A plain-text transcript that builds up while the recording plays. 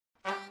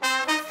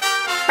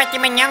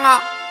아끼면 영어.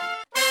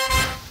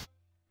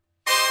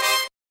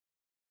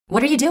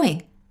 What are you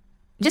doing?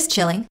 Just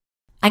chilling.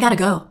 I gotta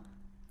go.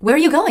 Where are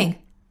you going?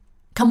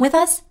 Come with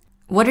us?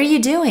 What are you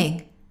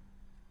doing?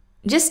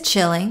 Just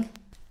chilling.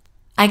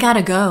 I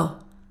gotta go.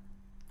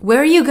 Where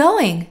are you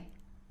going?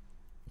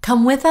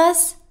 Come with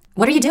us?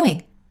 What are you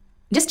doing?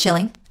 Just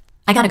chilling.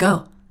 I gotta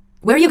go.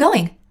 Where are you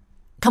going?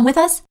 Come with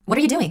us? What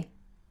are you doing?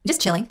 Just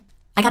chilling.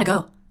 I gotta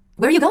go.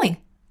 Where are you going?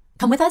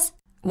 Come with us?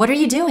 What are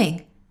you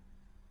doing?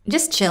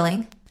 Just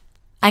chilling.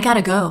 I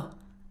gotta go.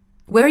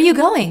 Where are you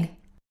going?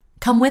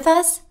 Come with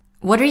us?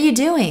 What are you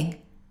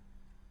doing?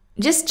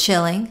 Just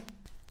chilling.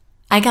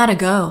 I gotta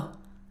go.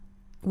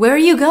 Where are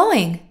you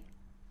going?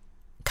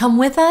 Come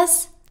with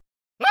us?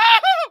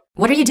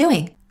 What are you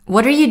doing?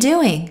 What are you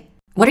doing?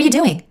 What are you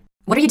doing?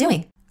 What are you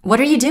doing? What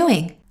are you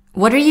doing?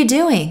 What are you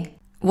doing?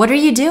 What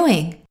are you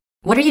doing?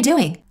 What are you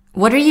doing?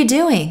 What are you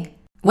doing?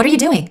 What are you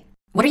doing?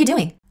 What are you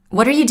doing?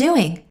 What are you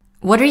doing?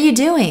 What are you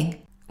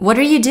doing? What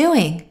are you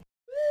doing?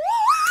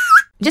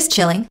 Just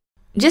chilling.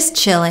 Just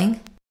chilling.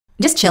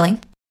 Just chilling.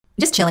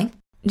 Just chilling.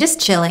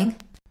 Just chilling.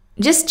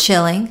 Just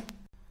chilling.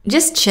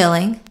 Just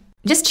chilling.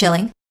 Just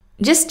chilling.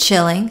 Just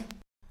chilling.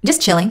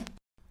 Just chilling.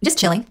 Just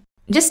chilling.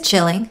 Just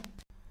chilling.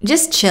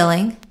 Just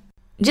chilling.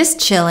 Just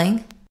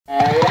chilling.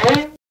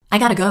 I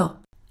gotta go.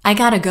 I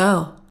gotta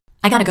go.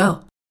 I gotta go.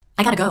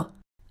 I gotta go.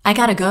 I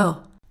gotta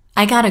go.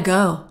 I gotta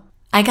go.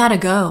 I gotta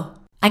go.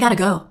 I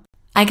gotta go.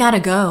 I gotta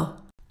go.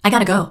 I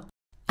gotta go.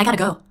 I gotta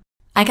go.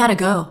 I gotta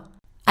go.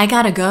 I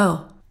gotta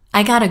go.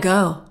 I gotta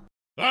go.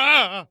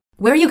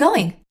 Where are you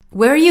going?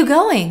 Where are you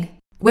going?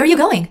 Where are you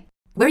going?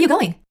 Where are you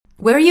going?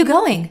 Where are you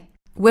going?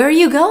 Where are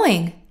you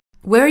going?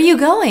 Where are you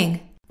going?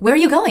 Where are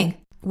you going?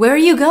 Where are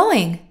you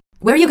going?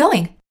 Where are you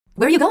going?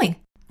 Where are you going?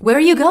 Where are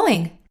you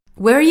going?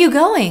 Where are you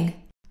going?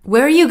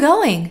 Where are you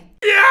going?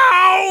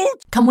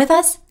 Come with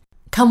us.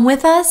 Come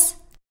with us.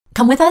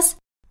 Come with us.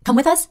 Come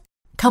with us.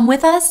 Come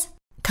with us.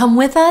 Come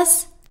with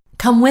us.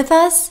 Come with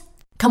us.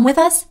 Come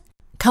with us.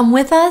 Come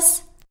with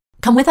us.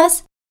 Come with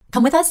us.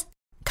 Come with us.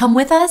 Come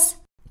with us.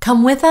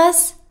 Come with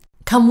us.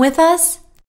 Come with us.